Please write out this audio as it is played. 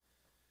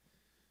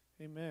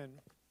Amen.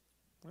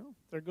 Well,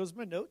 there goes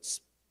my notes.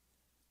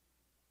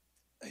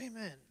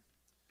 Amen.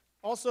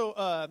 Also,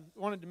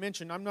 wanted to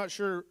mention, I'm not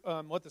sure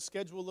what the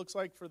schedule looks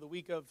like for the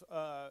week of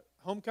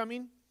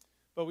homecoming,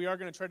 but we are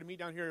going to try to meet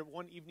down here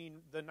one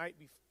evening the night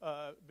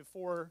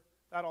before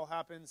that all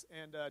happens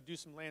and do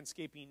some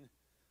landscaping.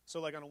 So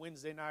like on a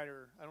Wednesday night,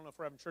 or I don't know if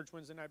we're having church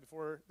Wednesday night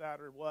before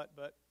that or what,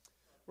 but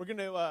we're going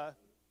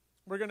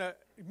to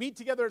meet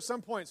together at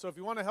some point. So if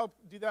you want to help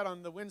do that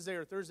on the Wednesday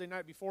or Thursday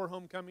night before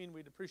homecoming,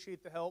 we'd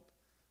appreciate the help.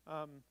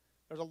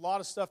 There's a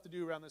lot of stuff to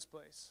do around this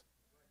place.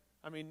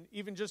 I mean,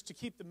 even just to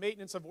keep the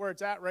maintenance of where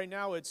it's at right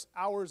now, it's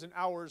hours and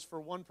hours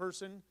for one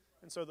person.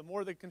 And so the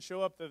more that can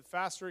show up, the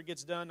faster it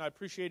gets done. I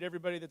appreciate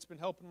everybody that's been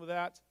helping with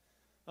that.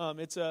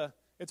 It's a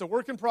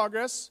work in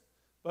progress,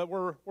 but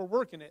we're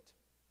working it.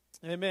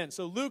 Amen.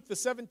 So Luke, the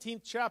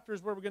 17th chapter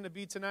is where we're going to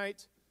be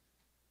tonight.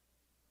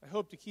 I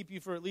hope to keep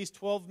you for at least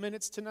 12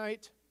 minutes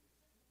tonight.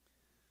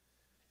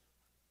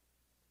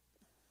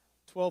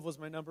 12 was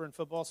my number in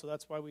football, so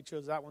that's why we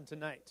chose that one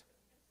tonight.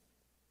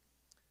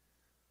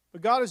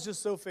 But God is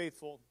just so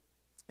faithful.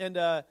 And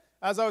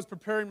as I was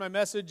preparing my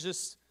message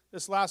this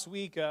last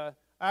week, I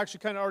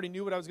actually kind of already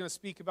knew what I was going to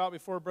speak about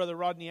before Brother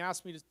Rodney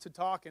asked me to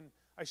talk. And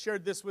I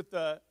shared this with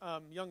the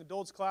young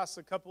adults class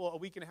a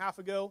week and a half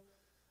ago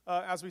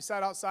as we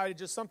sat outside. It's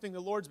just something the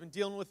Lord's been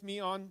dealing with me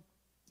on.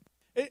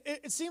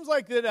 It seems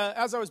like that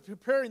as I was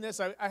preparing this,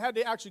 I had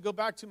to actually go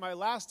back to my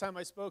last time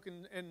I spoke,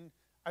 and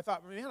I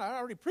thought, man, I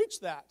already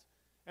preached that.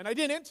 And I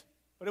didn't,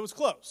 but it was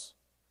close.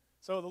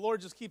 So the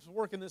Lord just keeps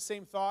working the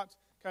same thought,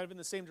 kind of in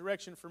the same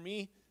direction for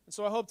me. And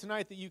so I hope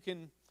tonight that you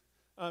can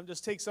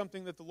just take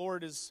something that the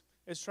Lord is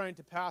trying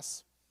to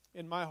pass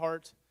in my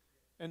heart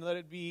and let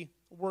it be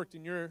worked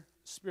in your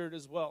spirit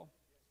as well.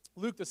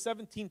 Luke, the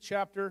 17th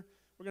chapter,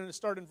 we're going to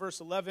start in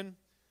verse 11.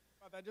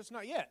 That just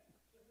not yet.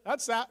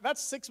 That's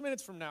 6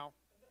 minutes from now.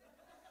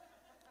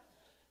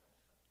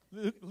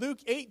 Luke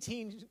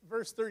 18,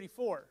 verse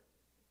 34.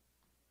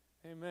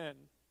 Amen.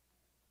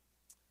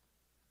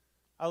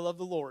 I love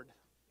the Lord.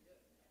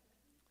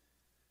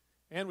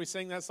 And we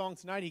sang that song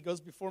tonight, He goes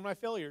before my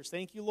failures.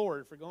 Thank you,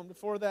 Lord, for going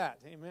before that.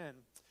 Amen.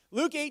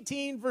 Luke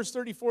 18, verse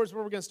 34 is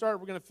where we're going to start.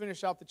 We're going to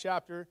finish out the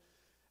chapter.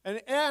 We're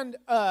in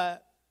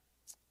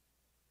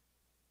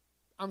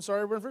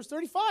verse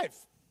 35.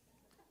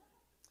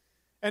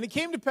 And it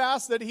came to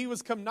pass that he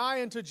was come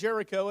nigh unto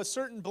Jericho. A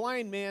certain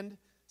blind man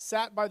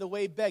sat by the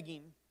way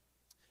begging.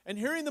 And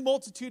hearing the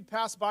multitude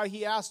pass by,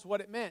 he asked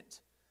what it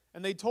meant.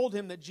 And they told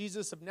him that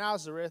Jesus of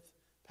Nazareth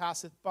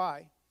passeth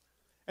by.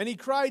 And he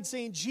cried,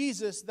 saying,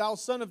 Jesus, thou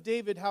son of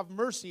David, have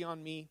mercy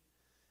on me.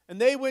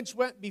 And they which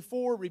went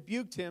before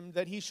rebuked him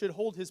that he should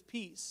hold his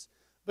peace.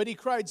 But he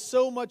cried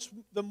so much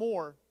the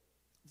more,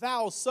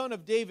 Thou son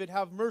of David,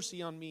 have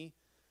mercy on me.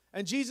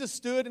 And Jesus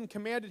stood and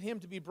commanded him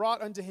to be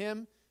brought unto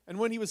him. And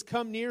when he was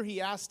come near, he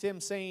asked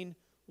him, saying,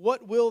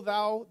 What wilt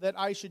thou that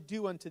I should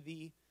do unto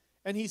thee?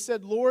 And he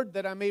said, Lord,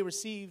 that I may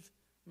receive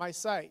my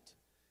sight.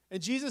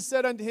 And Jesus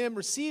said unto him,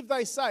 Receive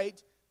thy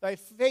sight, thy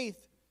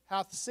faith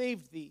hath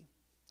saved thee.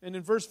 And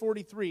in verse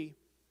 43,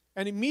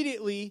 and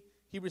immediately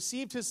he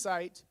received his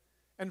sight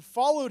and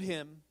followed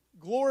him,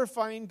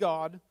 glorifying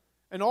God.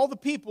 And all the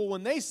people,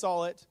 when they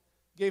saw it,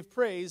 gave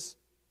praise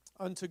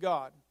unto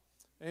God.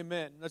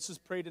 Amen. Let's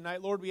just pray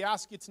tonight. Lord, we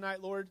ask you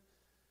tonight, Lord,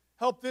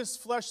 help this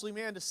fleshly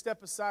man to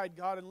step aside,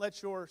 God, and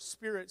let your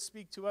Spirit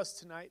speak to us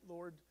tonight,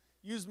 Lord.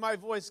 Use my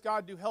voice,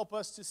 God, to help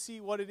us to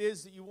see what it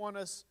is that you want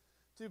us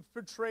to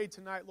portray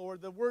tonight, Lord.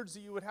 The words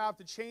that you would have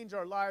to change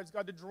our lives,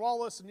 God, to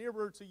draw us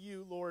nearer to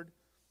you, Lord.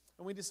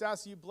 And we just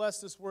ask that you bless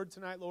this word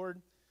tonight,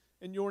 Lord.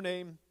 In your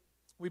name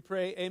we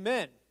pray,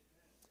 amen.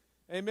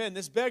 Amen.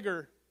 This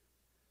beggar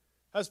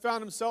has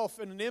found himself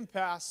in an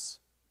impasse,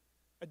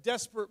 a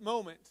desperate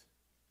moment,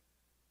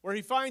 where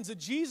he finds that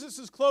Jesus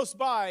is close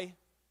by,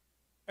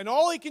 and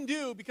all he can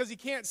do, because he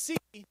can't see,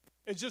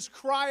 is just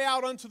cry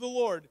out unto the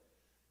Lord.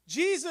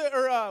 Jesus,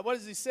 or what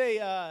does he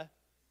say?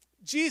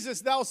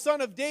 Jesus, thou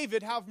son of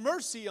David, have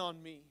mercy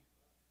on me.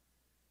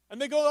 And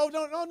they go,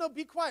 oh, no,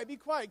 be quiet,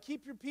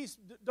 keep your peace,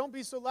 don't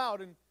be so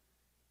loud. And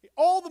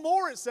all the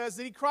more it says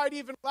that he cried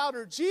even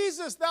louder,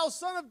 Jesus, thou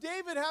son of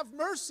David, have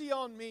mercy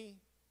on me.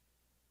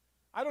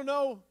 I don't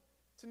know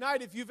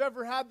tonight if you've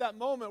ever had that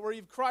moment where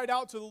you've cried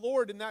out to the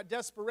Lord in that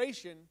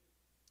desperation.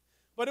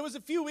 But it was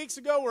a few weeks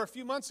ago or a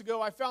few months ago,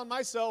 I found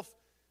myself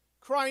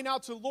crying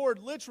out to the Lord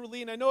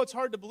literally. And I know it's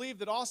hard to believe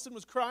that Austen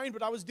was crying,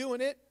 but I was doing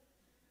it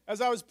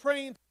as I was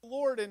praying to the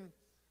Lord. And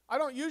I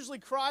don't usually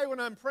cry when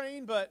I'm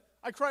praying, but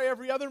I cry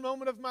every other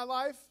moment of my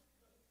life.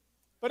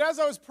 But as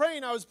I was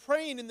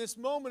praying in this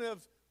moment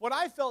of what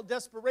I felt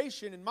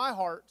desperation in my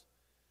heart.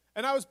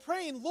 And I was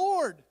praying,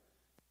 Lord,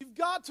 you've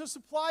got to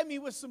supply me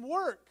with some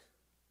work.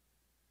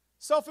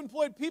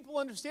 Self-employed people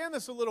understand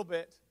this a little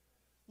bit.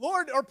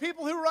 Lord, or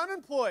people who are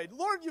unemployed,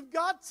 Lord, you've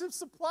got to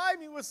supply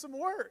me with some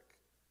work.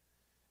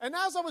 And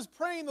as I was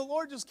praying, the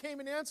Lord just came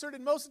and answered.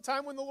 And most of the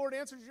time when the Lord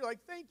answers, you're like,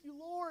 thank you,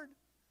 Lord.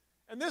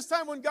 And this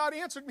time when God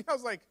answered me, I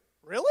was like,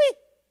 really?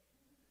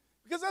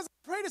 Because as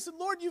I prayed, I said,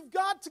 Lord, you've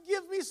got to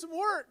give me some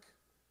work.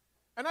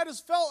 And I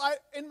just felt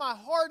in my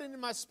heart and in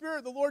my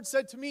spirit, the Lord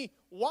said to me,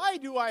 why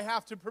do I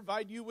have to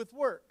provide you with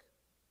work?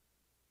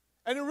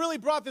 And it really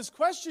brought this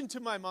question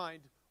to my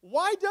mind.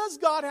 Why does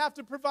God have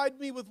to provide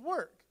me with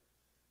work?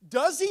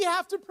 Does he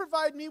have to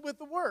provide me with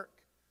the work?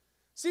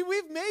 See,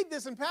 we've made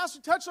this, and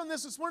Pastor touched on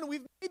this morning,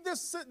 we've made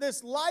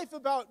this life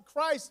about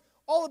Christ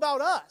all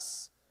about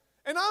us.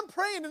 And I'm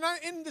praying, and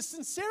in the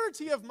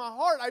sincerity of my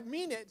heart, I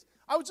mean it.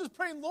 I was just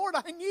praying, Lord,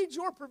 I need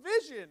your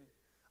provision.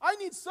 I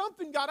need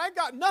something, God. I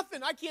got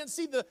nothing. I can't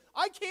see the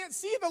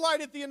light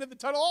at the end of the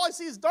tunnel. All I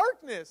see is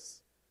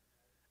darkness.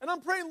 And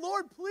I'm praying,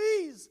 Lord,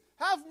 please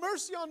have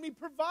mercy on me.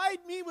 Provide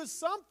me with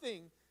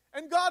something.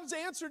 And God's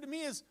answer to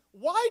me is,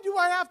 why do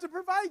I have to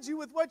provide you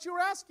with what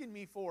you're asking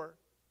me for?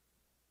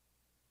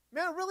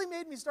 Man, it really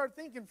made me start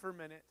thinking for a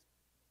minute.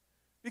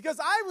 Because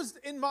I was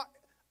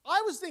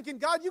thinking,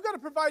 God, you got to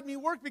provide me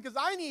work because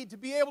I need to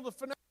be able to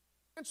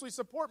financially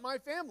support my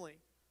family.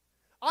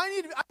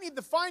 I need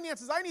the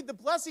finances. I need the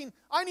blessing.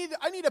 I need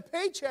a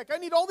paycheck. I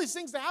need all these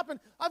things to happen.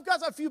 I've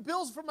got a few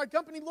bills from my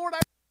company. Lord, I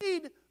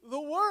need the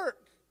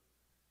work.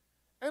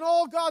 And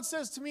all God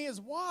says to me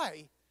is,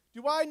 why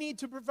do I need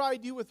to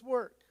provide you with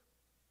work?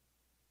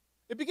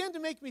 It began to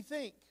make me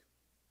think,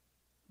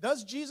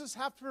 does Jesus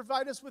have to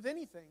provide us with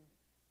anything?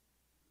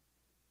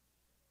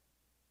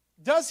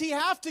 Does he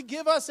have to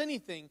give us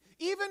anything?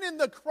 Even in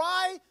the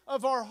cry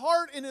of our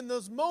heart and in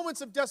those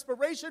moments of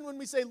desperation when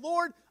we say,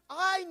 Lord,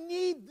 I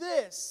need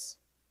this.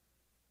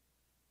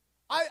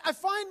 I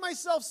find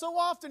myself so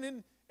often,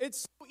 and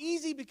it's so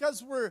easy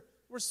because we're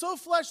so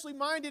fleshly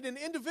minded and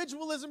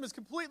individualism has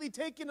completely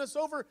taken us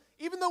over,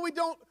 even though we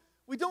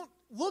don't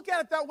look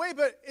at it that way,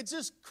 but it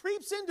just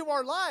creeps into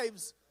our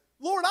lives.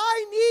 Lord,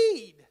 I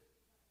need.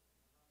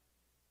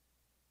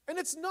 And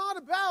it's not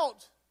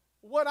about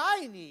what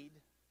I need.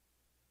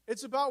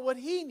 It's about what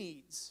he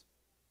needs.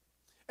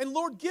 And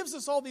Lord gives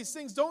us all these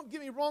things. Don't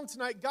get me wrong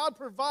tonight. God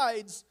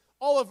provides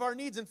all of our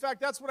needs. In fact,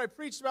 that's what I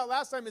preached about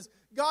last time is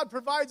God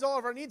provides all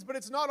of our needs, but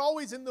it's not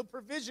always in the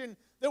provision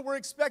that we're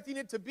expecting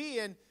it to be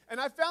in.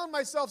 And I found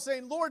myself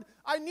saying, Lord,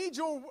 I need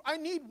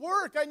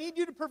work. I need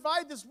you to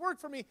provide this work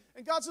for me.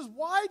 And God says,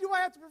 why do I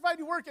have to provide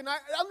you work? And I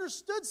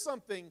understood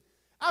something.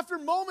 After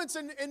moments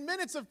and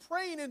minutes of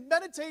praying and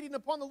meditating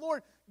upon the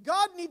Lord,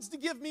 God needs to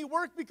give me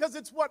work because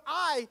it's what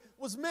I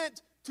was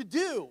meant to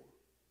do.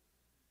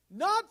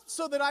 Not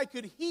so that I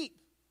could heap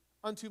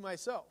unto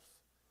myself.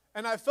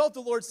 And I felt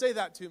the Lord say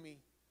that to me.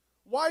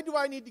 Why do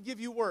I need to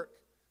give you work?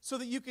 So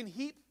that you can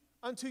heap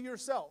unto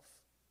yourself.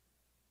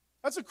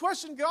 That's a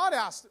question God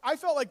asked. I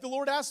felt like the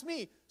Lord asked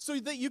me, so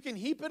that you can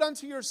heap it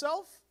unto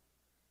yourself?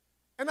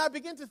 And I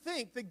began to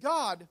think that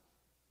God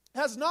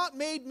has not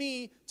made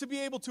me to be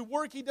able to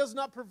work. He does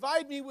not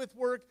provide me with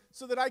work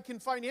so that I can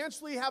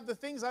financially have the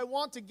things I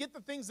want to get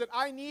the things that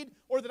I need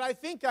or that I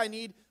think I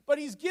need. But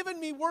he's given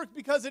me work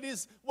because it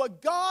is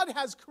what God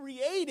has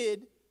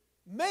created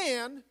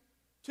man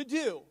to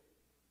do.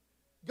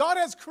 God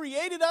has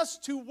created us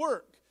to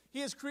work. He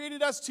has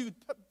created us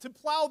to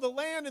plow the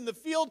land and the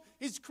field.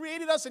 He's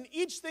created us in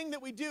each thing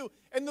that we do.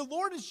 And the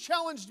Lord has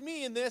challenged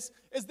me in this,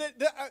 is that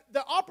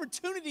the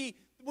opportunity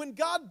when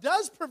God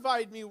does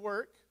provide me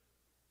work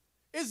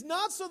is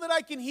not so that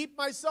I can heap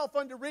myself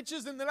unto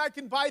riches and that I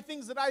can buy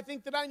things that I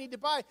think that I need to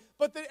buy,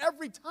 but that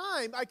every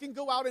time I can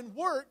go out and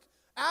work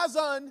as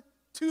unto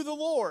the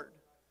Lord.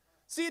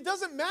 See, it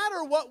doesn't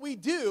matter what we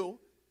do.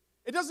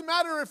 It doesn't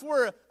matter if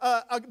we're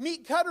a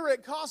meat cutter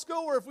at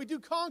Costco or if we do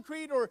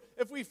concrete or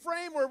if we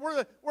frame or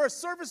we're a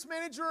service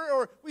manager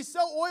or we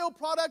sell oil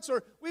products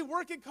or we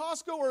work at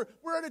Costco or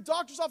we're at a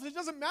doctor's office. It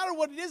doesn't matter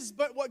what it is,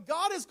 but what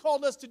God has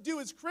called us to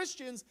do as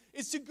Christians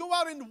is to go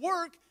out and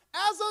work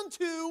as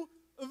unto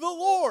the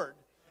Lord.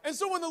 And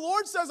so when the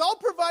Lord says, I'll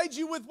provide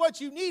you with what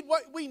you need,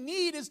 what we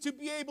need is to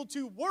be able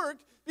to work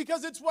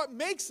because it's what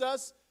makes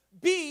us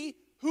be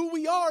who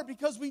we are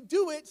because we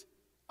do it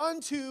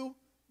unto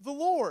the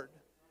Lord.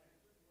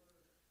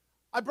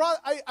 I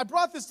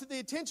brought this to the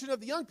attention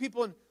of the young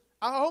people, and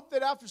I hope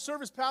that after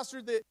service,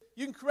 Pastor, that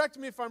you can correct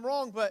me if I'm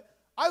wrong, but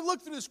I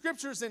looked through the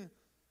scriptures, and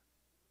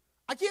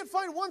I can't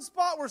find one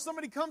spot where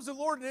somebody comes to the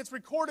Lord and it's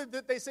recorded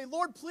that they say,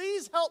 Lord,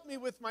 please help me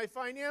with my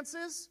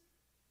finances.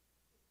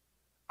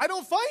 I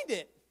don't find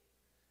it.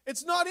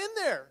 It's not in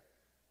there.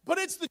 But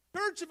it's the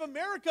Church of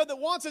America that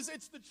wants us.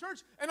 It's the church.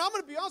 And I'm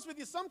going to be honest with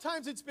you,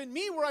 sometimes it's been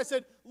me where I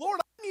said, Lord,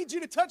 I need you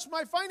to touch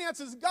my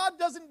finances. God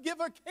doesn't give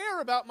a care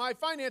about my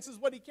finances.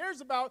 What he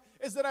cares about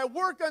is that I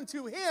work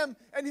unto him,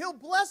 and he'll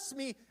bless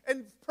me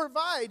and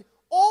provide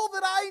all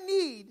that I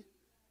need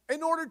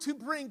in order to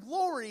bring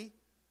glory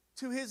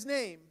to his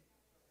name.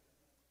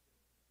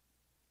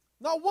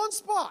 Not one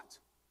spot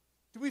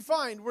do we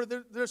find where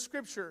there's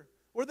scripture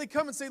where they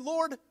come and say,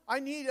 Lord, I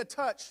need a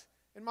touch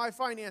in my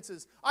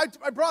finances. I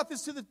brought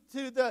this to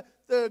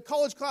the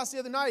college class the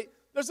other night.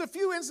 There's a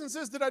few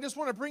instances that I just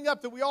want to bring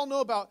up that we all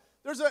know about.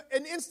 There's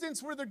an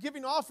instance where they're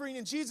giving offering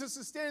and Jesus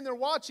is standing there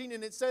watching,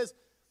 and it says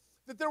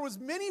that there was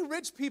many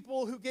rich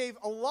people who gave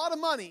a lot of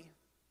money.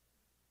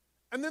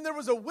 And then there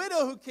was a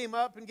widow who came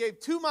up and gave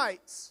 2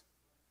 mites.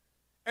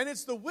 And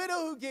it's the widow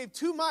who gave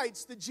 2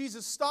 mites that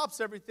Jesus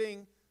stops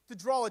everything to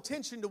draw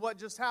attention to what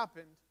just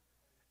happened.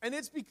 And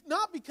it's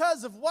not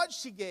because of what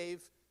she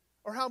gave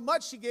or how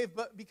much she gave,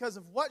 but because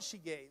of what she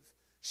gave.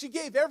 She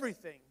gave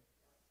everything.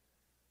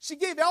 She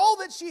gave all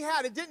that she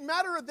had. It didn't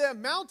matter the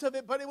amount of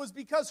it, but it was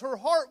because her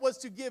heart was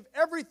to give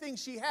everything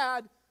she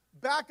had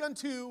back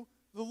unto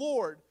the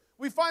Lord.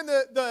 We find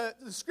the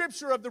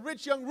scripture of the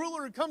rich young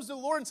ruler who comes to the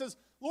Lord and says,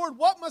 Lord,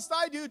 what must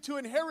I do to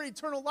inherit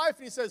eternal life?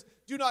 And he says,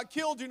 do not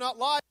kill, do not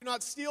lie, do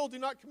not steal, do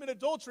not commit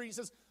adultery. He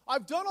says,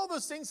 I've done all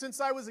those things since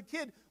I was a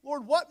kid.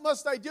 Lord, what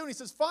must I do? And he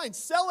says, fine,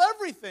 sell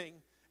everything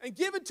and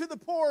give it to the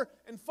poor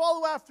and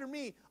follow after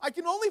me. I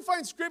can only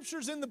find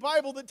scriptures in the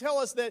Bible that tell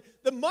us that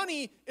the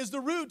money is the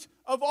root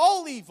of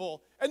all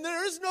evil. And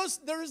there is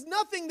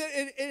nothing that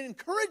it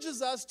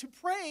encourages us to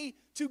pray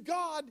to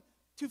God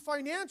to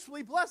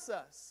financially bless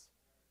us.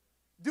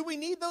 Do we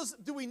need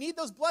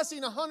those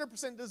blessings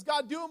 100%? Does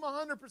God do them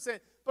 100%?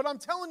 But I'm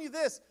telling you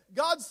this,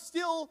 God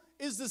still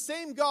is the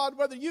same God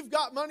whether you've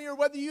got money or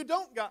whether you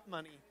don't got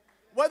money.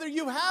 Whether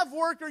you have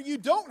work or you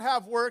don't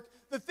have work,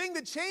 the thing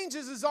that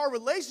changes is our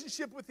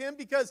relationship with Him,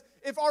 because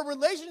if our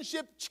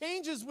relationship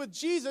changes with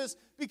Jesus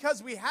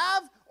because we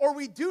have or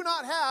we do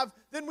not have,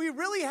 then we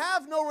really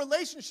have no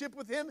relationship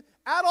with Him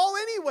at all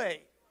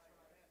anyway.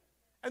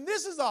 And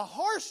this is a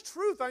harsh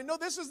truth. I know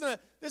this isn't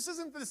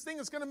this thing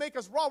that's going to make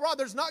us rah-rah.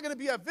 There's not going to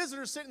be a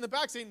visitor sitting in the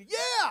back saying,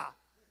 yeah,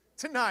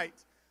 tonight.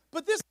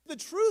 But this is the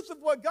truth of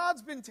what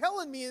God's been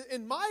telling me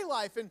in my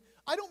life. And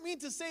I don't mean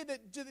to say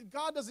that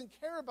God doesn't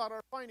care about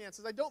our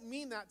finances. I don't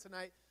mean that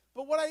tonight.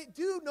 But what I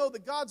do know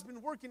that God's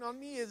been working on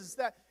me is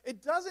that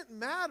it doesn't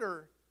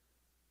matter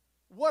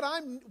what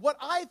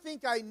I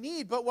think I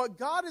need, but what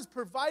God is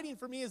providing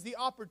for me is the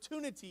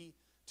opportunity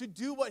to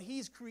do what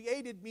He's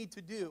created me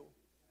to do.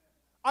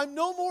 I'm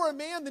no more a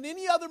man than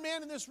any other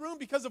man in this room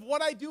because of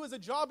what I do as a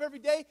job every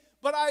day,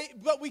 but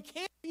we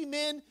can't be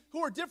men who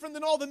are different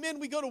than all the men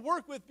we go to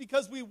work with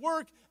because we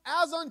work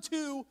as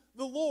unto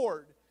the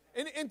Lord.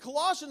 In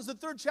Colossians, the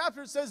 3rd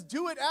chapter, it says,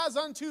 do it as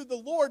unto the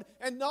Lord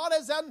and not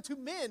as unto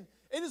men.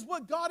 It is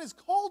what God has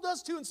called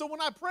us to. And so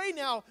when I pray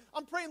now,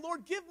 I'm praying,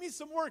 Lord, give me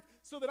some work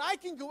so that I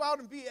can go out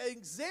and be an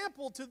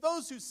example to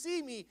those who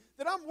see me,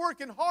 that I'm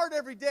working hard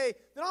every day,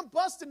 that I'm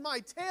busting my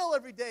tail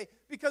every day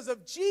because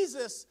of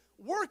Jesus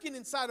working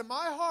inside of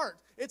my heart.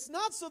 It's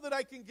not so that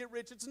I can get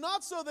rich. It's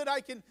not so that I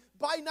can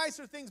buy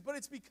nicer things, but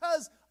it's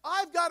because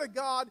I've got a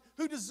God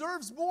who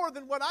deserves more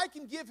than what I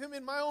can give Him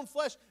in my own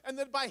flesh, and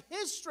that by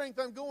His strength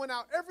I'm going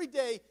out every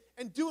day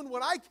and doing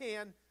what I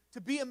can to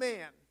be a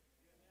man.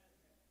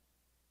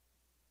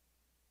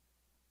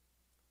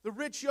 The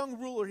rich young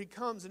ruler, he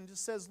comes and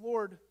just says,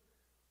 Lord,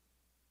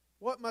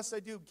 what must I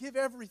do? Give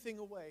everything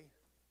away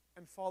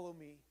and follow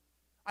me.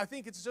 I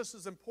think it's just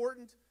as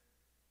important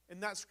in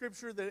that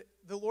scripture that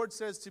the Lord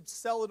says to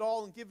sell it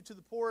all and give it to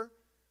the poor,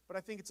 but I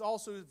think it's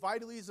also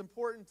vitally as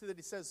important that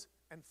He says,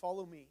 and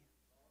follow me.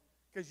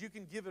 Because you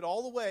can give it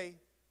all away,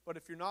 but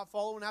if you're not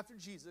following after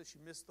Jesus,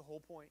 you miss the whole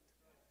point.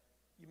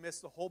 You miss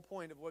the whole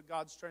point of what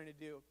God's trying to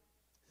do.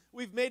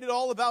 We've made it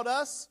all about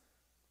us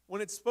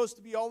when it's supposed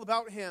to be all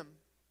about Him.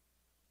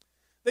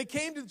 They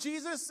came to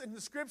Jesus. In the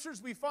scriptures,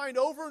 we find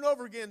over and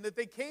over again that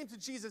they came to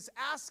Jesus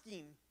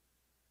asking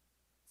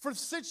for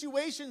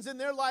situations in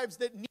their lives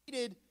that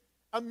needed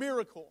a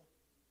miracle.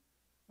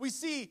 We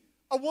see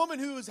a woman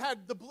who's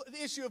had the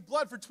issue of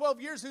blood for 12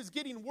 years who's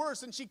getting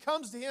worse, and she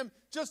comes to Him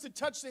just to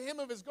touch the hem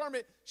of His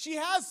garment. She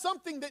has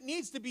something that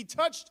needs to be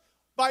touched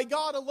by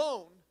God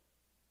alone.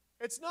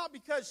 It's not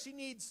because she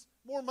needs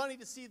more money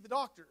to see the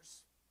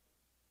doctors.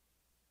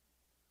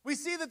 We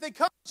see that they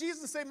come to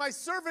Jesus and say, my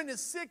servant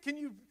is sick. Can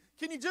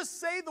you just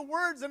say the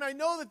words and I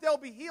know that they'll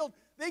be healed?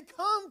 They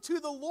come to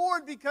the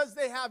Lord because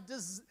they have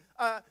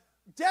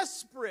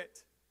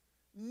desperate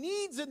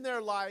needs in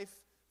their life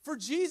for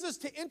Jesus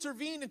to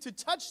intervene and to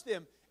touch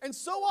them. And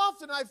so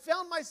often I've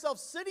found myself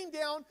sitting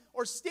down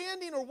or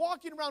standing or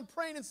walking around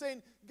praying and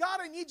saying, God,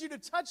 I need you to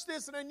touch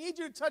this and I need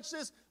you to touch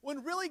this,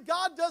 when really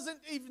God doesn't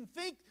even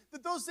think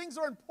that those things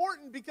are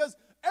important, because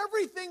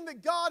everything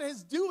that God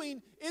is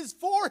doing is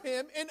for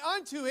Him and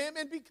unto Him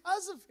and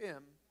because of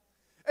Him.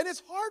 And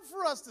it's hard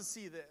for us to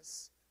see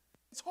this.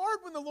 It's hard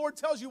when the Lord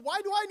tells you,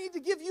 why do I need to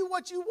give you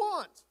what you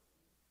want?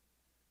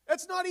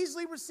 That's not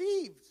easily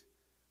received.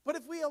 But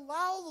if we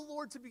allow the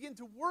Lord to begin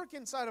to work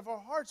inside of our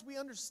hearts, we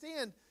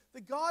understand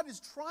that God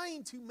is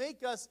trying to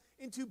make us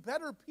into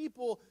better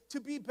people, to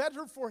be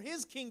better for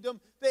His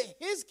kingdom, that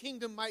His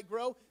kingdom might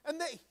grow,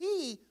 and that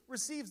He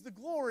receives the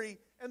glory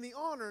and the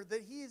honor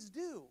that He is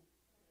due.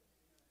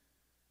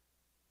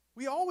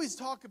 We always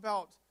talk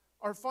about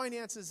our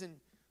finances, and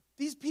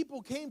these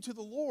people came to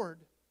the Lord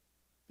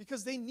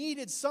because they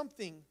needed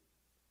something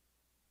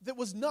that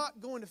was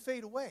not going to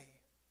fade away.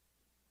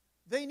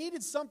 They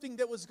needed something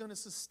that was going to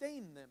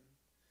sustain them.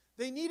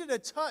 They needed a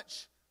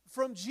touch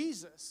from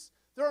Jesus.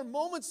 There are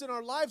moments in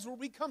our lives where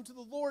we come to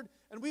the Lord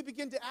and we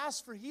begin to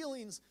ask for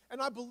healings,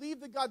 and I believe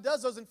that God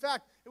does those. In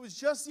fact, it was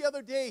just the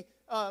other day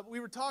we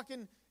were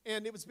talking,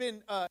 and it was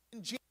been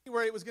in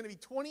January, it was going to be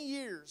 20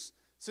 years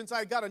since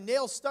I got a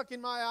nail stuck in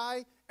my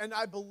eye, And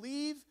I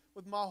believe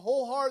with my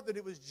whole heart that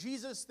it was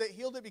Jesus that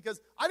healed it, because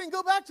I didn't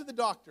go back to the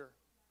doctor.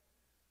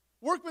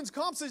 Workman's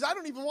Comp says, I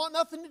don't even want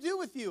nothing to do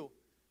with you.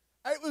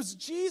 It was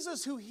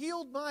Jesus who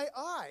healed my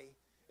eye.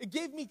 It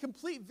gave me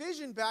complete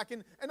vision back.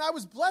 And I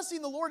was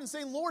blessing the Lord and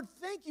saying, Lord,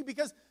 thank you.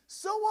 Because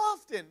so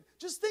often,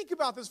 just think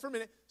about this for a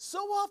minute. So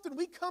often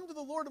we come to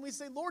the Lord and we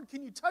say, Lord,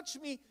 can you touch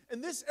me in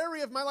this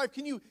area of my life?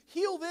 Can you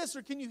heal this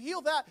or can you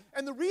heal that?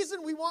 And the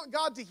reason we want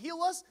God to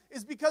heal us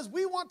is because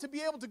we want to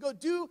be able to go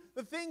do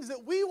the things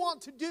that we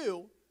want to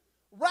do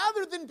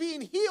rather than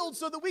being healed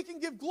so that we can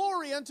give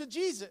glory unto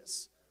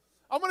Jesus.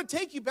 I want to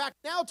take you back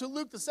now to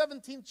Luke, the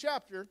 17th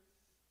chapter,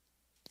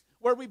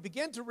 where we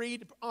began to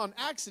read on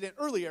accident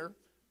earlier.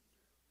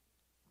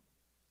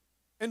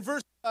 In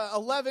verse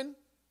 11,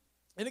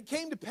 and it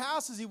came to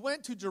pass as he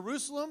went to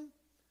Jerusalem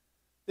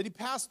that he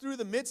passed through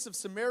the midst of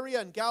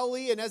Samaria and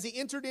Galilee, and as he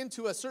entered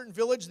into a certain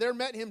village, there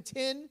met him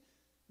 10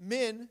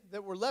 men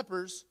that were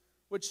lepers,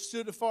 which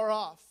stood afar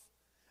off.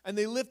 And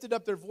they lifted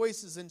up their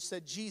voices and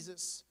said,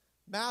 Jesus,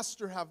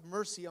 Master, have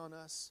mercy on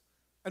us.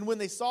 And when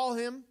they saw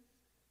him,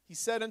 he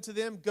said unto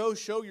them, Go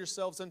show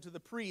yourselves unto the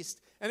priest.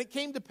 And it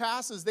came to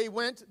pass as they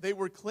went, they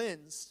were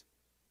cleansed.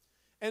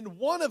 And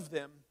one of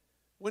them,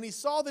 when he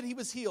saw that he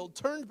was healed,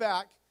 turned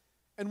back,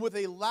 and with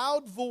a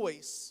loud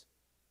voice,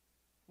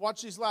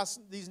 watch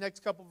these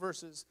next couple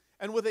verses,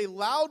 and with a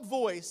loud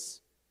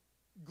voice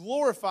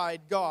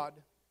glorified God,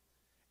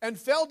 and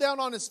fell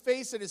down on his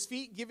face at his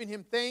feet, giving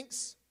him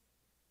thanks.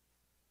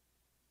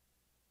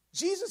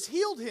 Jesus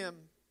healed him,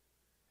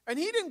 and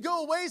he didn't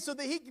go away so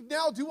that he could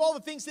now do all the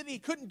things that he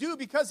couldn't do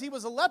because he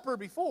was a leper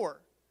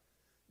before.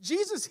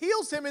 Jesus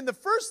heals him, and the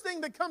first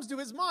thing that comes to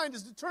his mind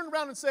is to turn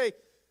around and say,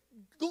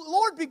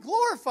 Lord, be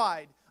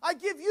glorified. I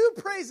give you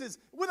praises.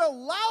 With a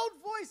loud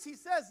voice, he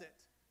says it.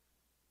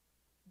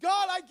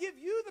 God, I give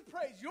you the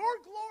praise. You're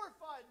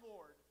glorified,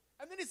 Lord.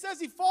 And then he says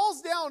he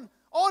falls down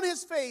on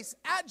his face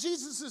at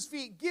Jesus'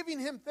 feet, giving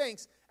him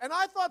thanks. And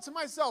I thought to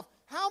myself,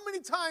 how many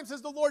times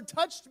has the Lord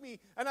touched me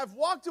and I've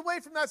walked away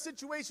from that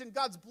situation?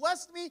 God's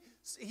blessed me,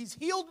 he's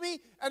healed me,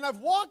 and I've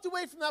walked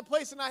away from that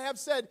place and I have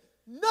said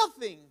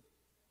nothing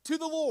to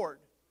the Lord.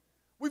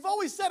 We've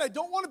always said, I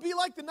don't want to be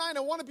like the 9, I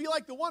want to be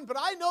like the 1. But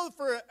I know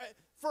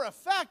for a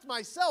fact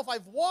myself,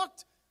 I've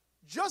walked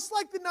just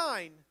like the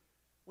 9.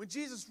 When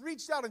Jesus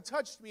reached out and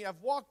touched me, I've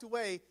walked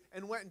away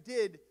and went and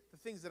did the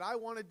things that I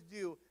wanted to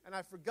do. And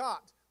I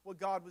forgot what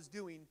God was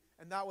doing.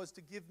 And that was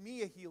to give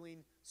me a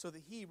healing so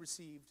that he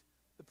received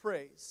the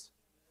praise.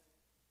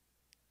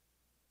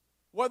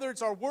 Whether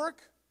it's our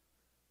work,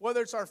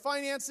 whether it's our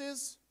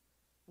finances,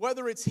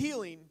 whether it's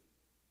healing,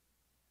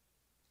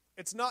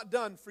 it's not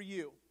done for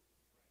you.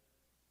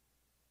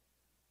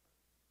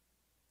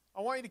 I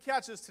want you to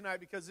catch this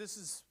tonight because this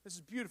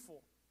is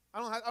beautiful.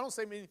 I don't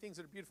say many things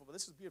that are beautiful, but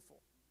this is beautiful.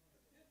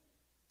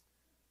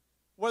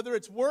 Whether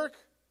it's work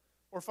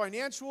or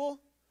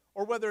financial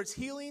or whether it's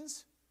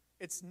healings,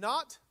 it's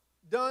not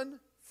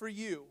done for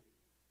you.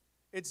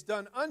 It's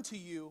done unto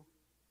you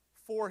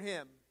for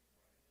him.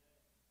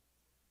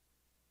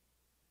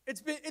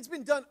 It's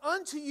been done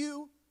unto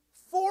you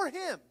for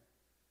him.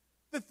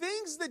 The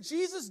things that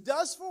Jesus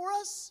does for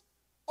us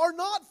are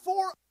not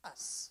for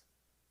us.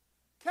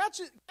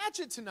 Catch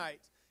it tonight.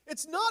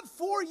 It's not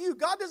for you.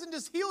 God doesn't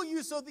just heal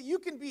you so that you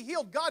can be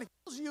healed. God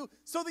heals you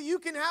so that you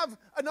can have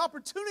an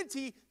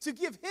opportunity to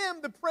give him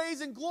the praise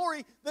and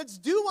glory that's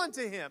due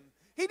unto him.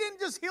 He didn't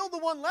just heal the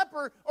 1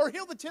 leper or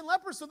heal the 10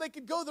 lepers so they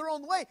could go their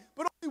own way.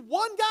 But only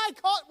one guy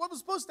caught what was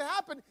supposed to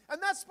happen, and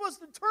that's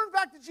supposed to turn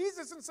back to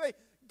Jesus and say,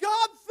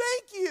 God,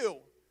 thank you.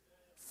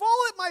 Fall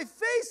at my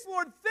face,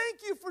 Lord.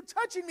 Thank you for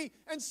touching me.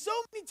 And so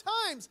many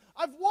times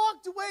I've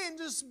walked away and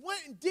just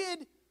went and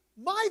did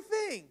my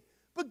thing.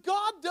 But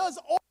God does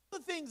all the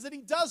things that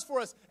he does for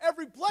us.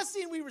 Every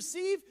blessing we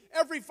receive,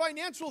 every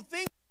financial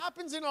thing that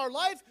happens in our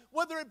life,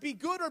 whether it be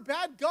good or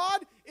bad,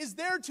 God is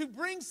there to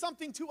bring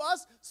something to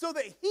us so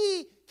that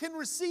he can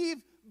receive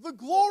the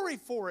glory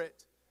for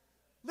it.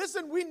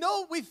 Listen, we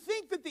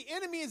think that the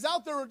enemy is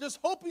out there just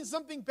hoping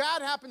something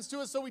bad happens to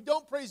us so we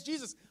don't praise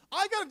Jesus.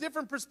 I got a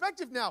different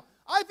perspective now.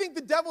 I think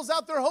the devil's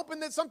out there hoping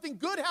that something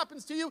good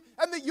happens to you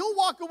and that you'll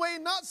walk away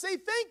and not say,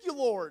 thank you,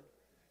 Lord.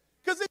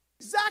 Because it's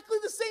exactly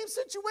the same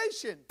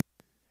situation.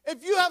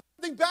 If you have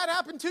something bad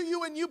happen to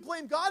you and you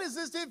blame God, it's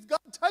as if God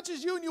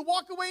touches you and you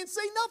walk away and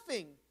say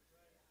nothing.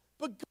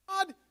 But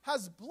God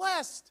has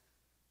blessed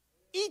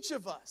each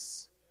of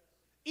us.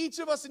 Each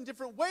of us in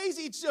different ways,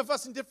 each of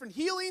us in different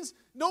healings.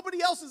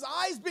 Nobody else's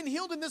eye's been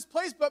healed in this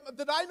place but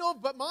that I know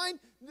of but mine.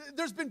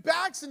 There's been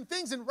backs and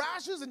things and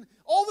rashes and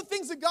all the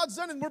things that God's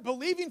done, and we're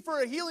believing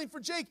for a healing for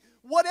Jake.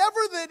 Whatever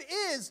that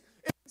is,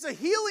 if it's a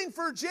healing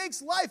for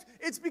Jake's life,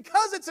 it's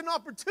because it's an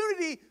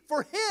opportunity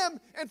for him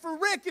and for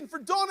Rick and for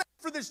Donna,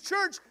 for this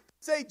church to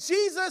say,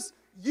 Jesus,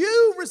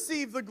 you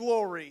receive the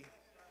glory.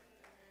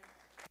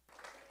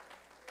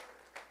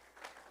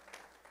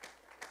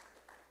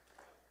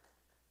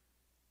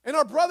 And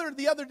our brother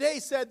the other day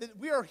said that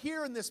we are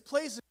here in this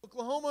place in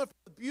Oklahoma,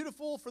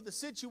 beautiful for the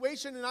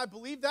situation, and I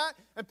believe that.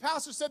 And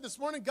Pastor said this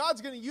morning,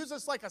 God's going to use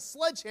us like a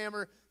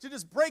sledgehammer to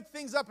just break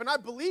things up, and I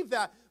believe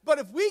that. But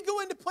if we go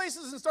into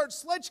places and start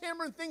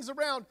sledgehammering things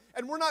around,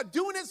 and we're not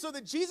doing it so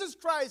that Jesus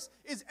Christ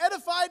is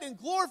edified and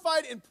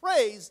glorified and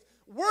praised,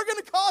 we're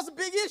going to cause a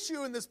big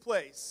issue in this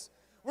place.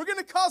 We're going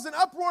to cause an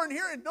uproar in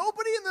here, and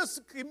nobody in this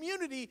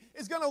community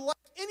is going to like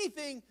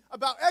anything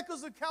about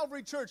Echoes of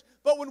Calvary Church.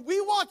 But when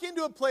we walk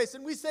into a place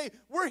and we say,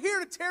 we're here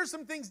to tear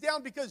some things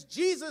down because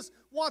Jesus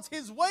wants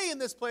his way in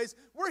this place,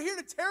 we're here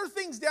to tear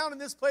things down in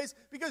this place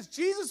because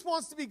Jesus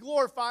wants to be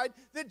glorified,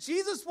 that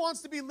Jesus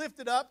wants to be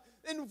lifted up,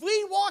 and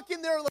we walk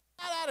in there with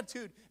that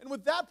attitude and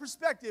with that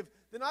perspective,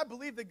 then I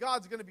believe that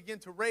God's going to begin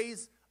to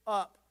raise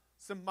up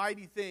some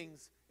mighty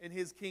things in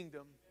his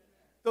kingdom.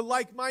 The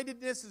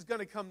like-mindedness is going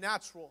to come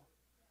natural.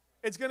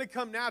 It's going to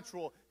come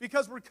natural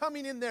because we're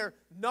coming in there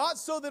not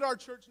so that our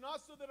church,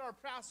 not so that our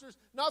pastors,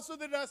 not so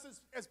that us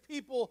as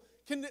people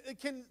can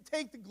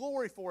take the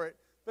glory for it,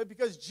 but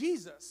because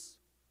Jesus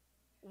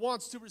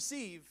wants to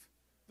receive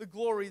the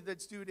glory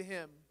that's due to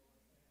him.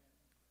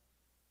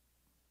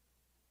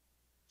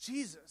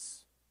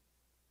 Jesus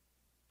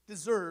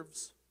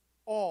deserves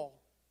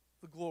all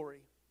the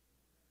glory.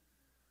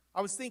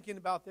 I was thinking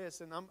about this,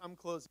 and I'm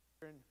closing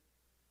here. And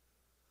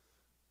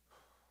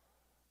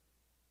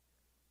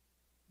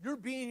your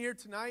being here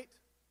tonight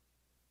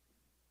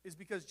is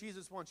because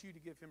Jesus wants you to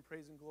give him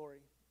praise and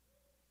glory.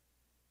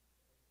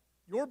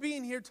 Your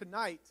being here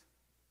tonight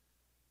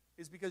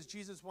is because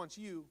Jesus wants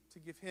you to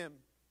give him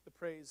the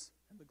praise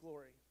and the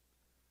glory.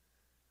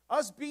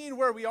 Us being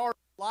where we are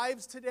in our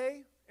lives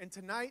today and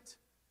tonight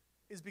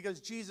is because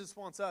Jesus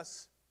wants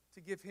us to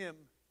give him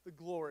the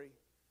glory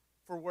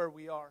for where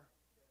we are.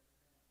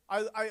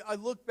 I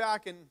look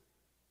back and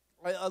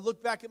I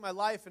look back at my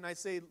life and I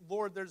say,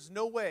 Lord, there's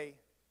no way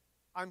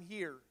I'm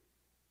here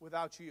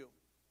without you.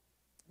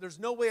 There's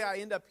no way I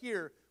end up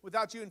here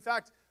without you. In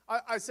fact,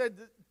 I said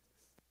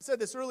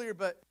this earlier,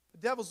 but the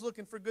devil's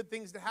looking for good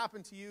things to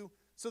happen to you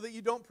so that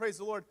you don't praise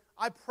the Lord.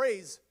 I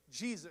praise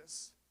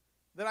Jesus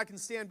that I can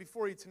stand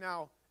before you to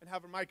now and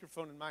have a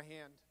microphone in my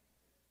hand.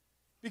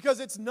 Because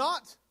it's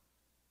not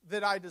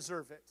that I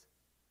deserve it.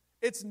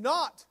 It's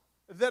not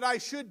that I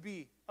should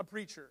be a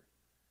preacher.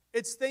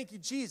 It's thank you,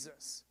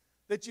 Jesus,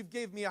 that you've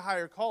gave me a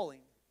higher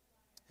calling.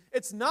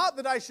 It's not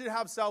that I should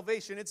have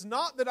salvation. It's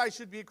not that I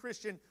should be a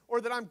Christian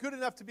or that I'm good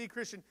enough to be a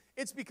Christian.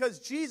 It's because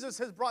Jesus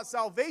has brought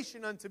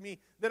salvation unto me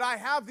that I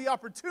have the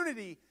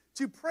opportunity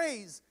to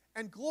praise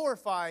and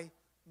glorify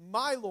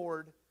my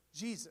Lord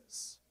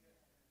Jesus.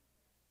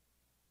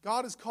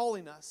 God is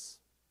calling us.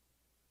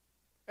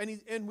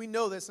 And we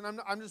know this,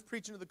 and I'm just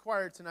preaching to the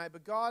choir tonight,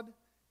 but God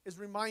is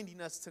reminding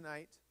us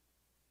tonight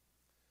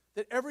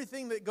that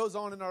everything that goes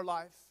on in our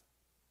life,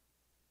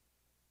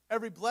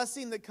 every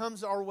blessing that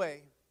comes our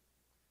way,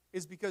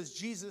 is because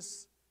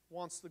Jesus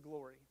wants the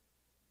glory.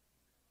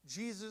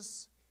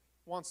 Jesus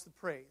wants the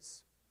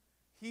praise.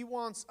 He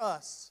wants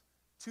us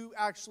to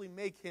actually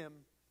make him,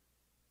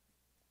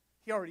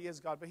 he already is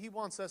God, but he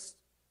wants us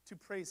to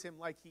praise him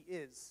like he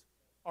is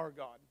our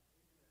God.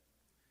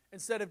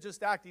 Instead of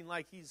just acting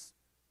like he's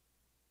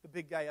the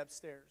big guy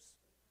upstairs,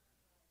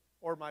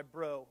 or my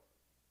bro,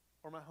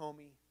 or my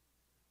homie,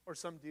 or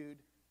some dude.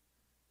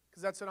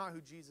 Because that's not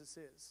who Jesus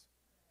is.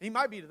 He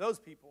might be to those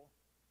people,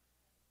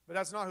 but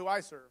that's not who I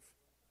serve.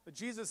 The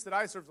Jesus that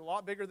I serve is a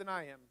lot bigger than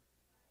I am.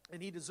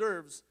 And he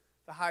deserves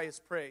the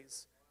highest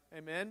praise.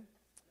 Amen?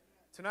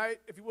 Tonight,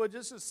 if you would,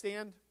 just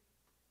stand.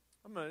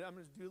 I'm going to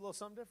do a little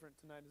something different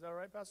tonight. Is that all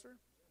right, Pastor?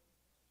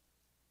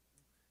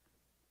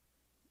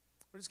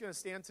 We're just going to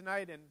stand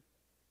tonight, and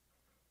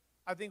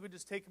I think we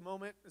just take a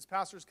moment as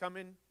pastors come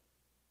in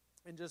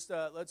and just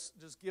let's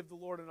just give the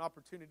Lord an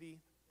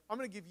opportunity. I'm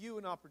going to give you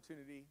an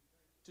opportunity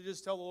to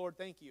just tell the Lord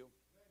thank you.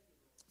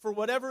 For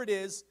whatever it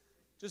is,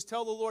 just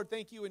tell the Lord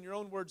thank you in your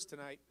own words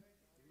tonight.